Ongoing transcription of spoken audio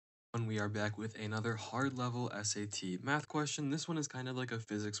we are back with another hard level SAT math question. This one is kind of like a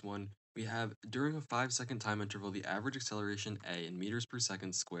physics one. We have, during a 5-second time interval, the average acceleration a in meters per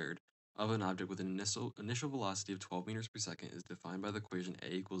second squared of an object with an initial velocity of 12 meters per second is defined by the equation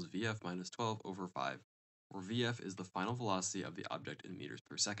a equals vf minus 12 over 5, where vf is the final velocity of the object in meters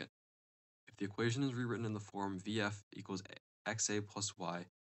per second. If the equation is rewritten in the form vf equals xa plus y,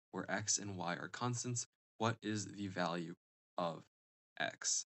 where x and y are constants, what is the value of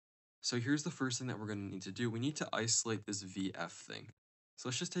x? So here's the first thing that we're going to need to do. We need to isolate this VF thing. So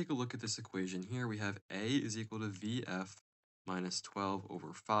let's just take a look at this equation here. We have A is equal to VF minus 12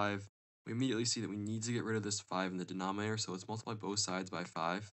 over 5. We immediately see that we need to get rid of this 5 in the denominator, so let's multiply both sides by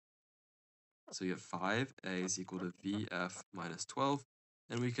 5. So you have 5A is equal to VF minus 12,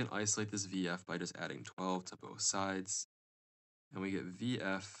 and we can isolate this VF by just adding 12 to both sides. And we get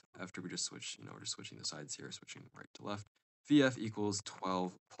VF, after we just switch, we're just switching the sides here, switching right to left. VF equals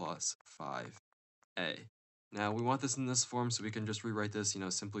 12 plus 5A. Now we want this in this form, so we can just rewrite this,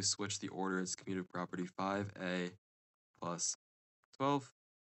 simply switch the order. It's commutative property 5A plus 12.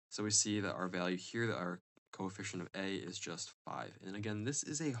 So we see that our value here, that our coefficient of A is just 5. And again, this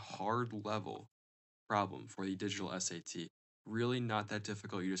is a hard level problem for the digital SAT. Really not that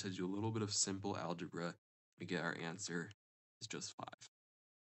difficult. You just have to do a little bit of simple algebra. We get our answer is just 5.